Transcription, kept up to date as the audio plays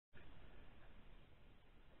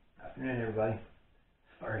Afternoon, everybody.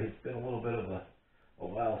 Sorry, it's been a little bit of a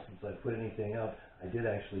while since I put anything up. I did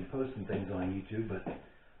actually post some things on YouTube, but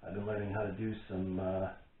I've been learning how to do some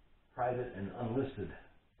private and unlisted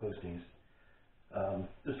postings.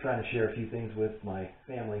 Just trying to share a few things with my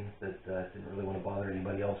family that I didn't really want to bother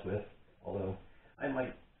anybody else with, although I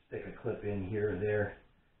might stick a clip in here or there.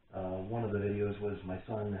 One of the videos was my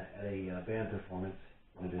son at a band performance,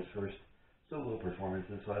 one of his first solo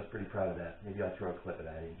performances, so I was pretty proud of that. Maybe I'll throw a clip of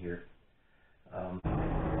that in here.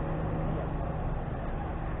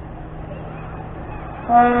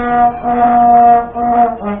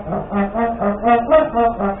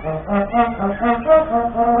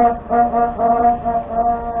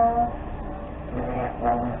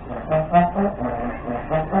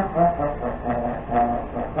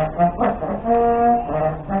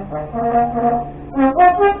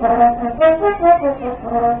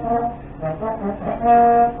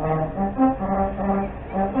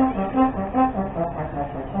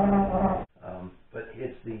 But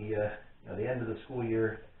it's the end of the school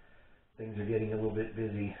year. Things are getting a little bit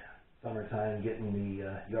busy. Summertime, getting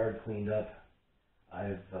the yard cleaned up.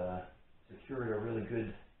 I've secured a really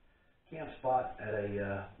good camp spot at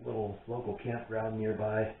a little local campground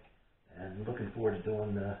nearby, and looking forward to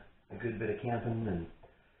doing a good bit of camping and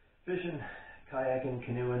fishing, kayaking,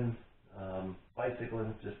 canoeing,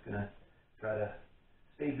 bicycling. Just gonna try to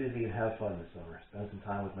stay busy and have fun this summer. Spend some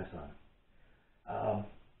time with my son.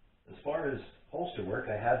 As far as holster work,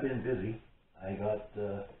 I have been busy. I got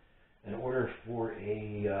an order for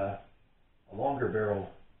a longer barrel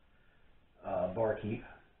barkeep,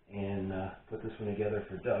 and put this one together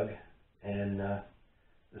for Doug. And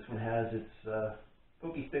this one has its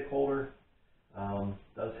pokey stick holder,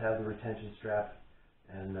 does have the retention strap,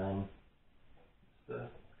 and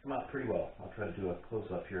it's come out pretty well. I'll try to do a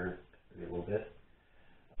close-up here maybe a little bit.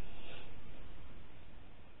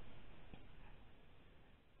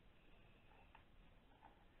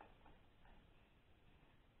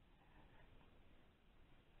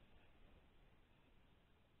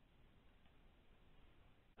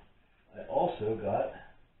 I also got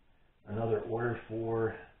another order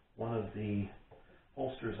for one of the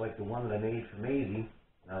holsters like the one that I made for Maisie.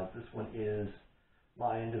 Now this one is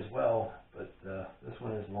lined as well, but this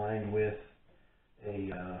one is lined with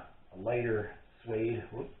a lighter suede.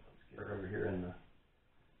 Whoop, let's get her over here and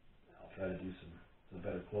I'll try to do some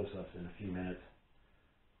better close-ups in a few minutes.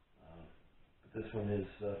 But this one is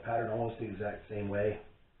patterned almost the exact same way.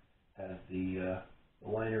 Has the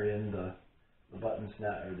liner in, the button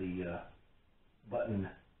snap, or the button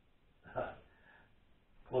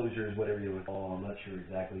closures, whatever you would call them. I'm not sure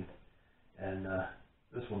exactly. And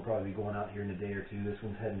this one will probably be going out here in a day or two. This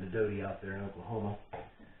one's heading to Doty out there in Oklahoma.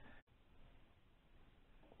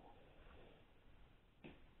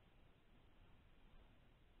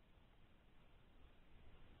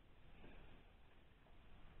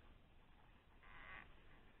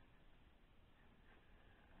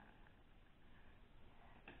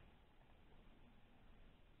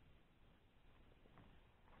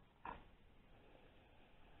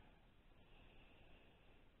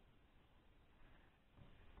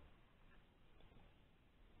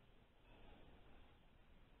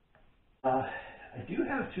 I do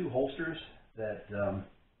have two holsters that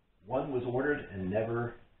one was ordered and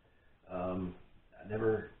never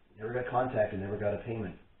got contacted, never got a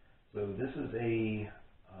payment. So this is a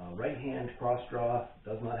right hand cross draw,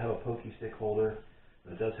 does not have a pokey stick holder,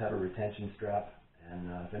 but it does have a retention strap.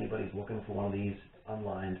 And if anybody's looking for one of these, it's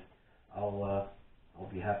unlined. I'll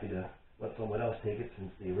be happy to let someone else take it,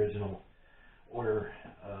 since the original order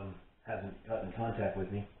hasn't gotten in contact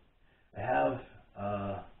with me. I have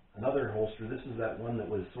another holster. This is that one that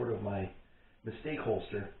was sort of my mistake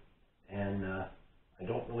holster, and I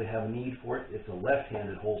don't really have a need for it. It's a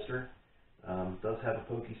left-handed holster. Does have a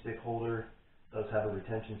pokey stick holder, does have a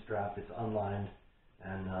retention strap. It's unlined,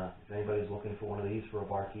 and if anybody's looking for one of these for a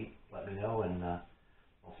barkeep, let me know, and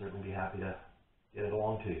I'll certainly be happy to get it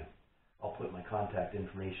along to you. I'll put my contact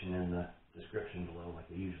information in the description below, like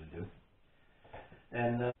I usually do.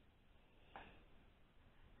 And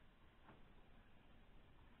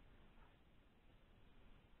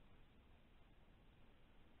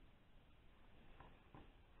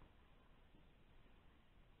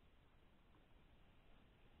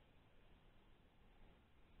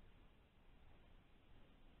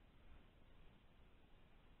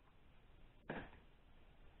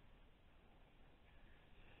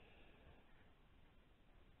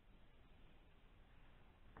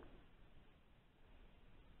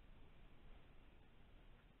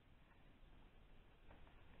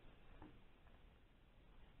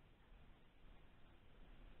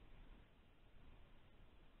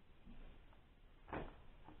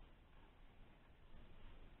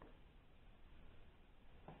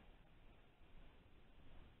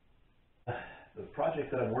the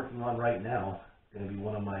project that I'm working on right now is going to be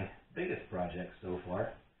one of my biggest projects so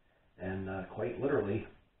far, and quite literally,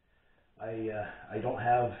 I don't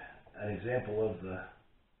have an example of the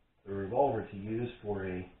revolver to use for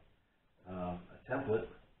a template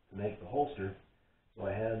to make the holster, so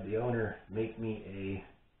I had the owner make me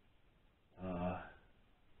a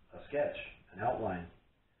sketch, an outline.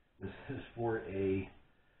 This is for a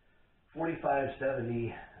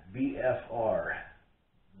 4570 BFR,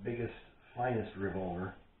 biggest, finest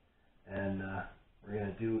revolver, and we're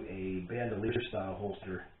going to do a bandolier style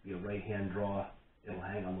holster, be a right hand draw. It'll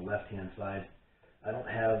hang on the left hand side. I don't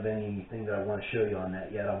have anything that I want to show you on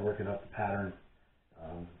that yet. I'm working up the pattern.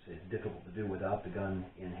 It's difficult to do without the gun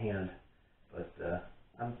in hand, but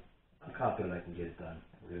I'm confident I can get it done.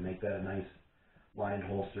 We're going to make that a nice lined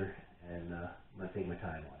holster, and I'm going to take my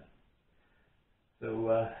time on it.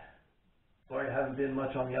 So, sorry I haven't been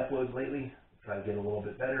much on the uploads lately. I'll try to get a little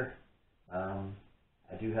bit better.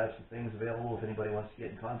 I do have some things available if anybody wants to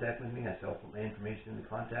get in contact with me. I still put my information in the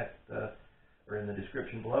contact or in the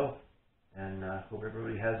description below. And hope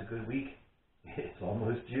everybody has a good week. It's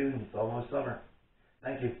almost June. It's almost summer.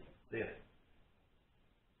 Thank you. See ya.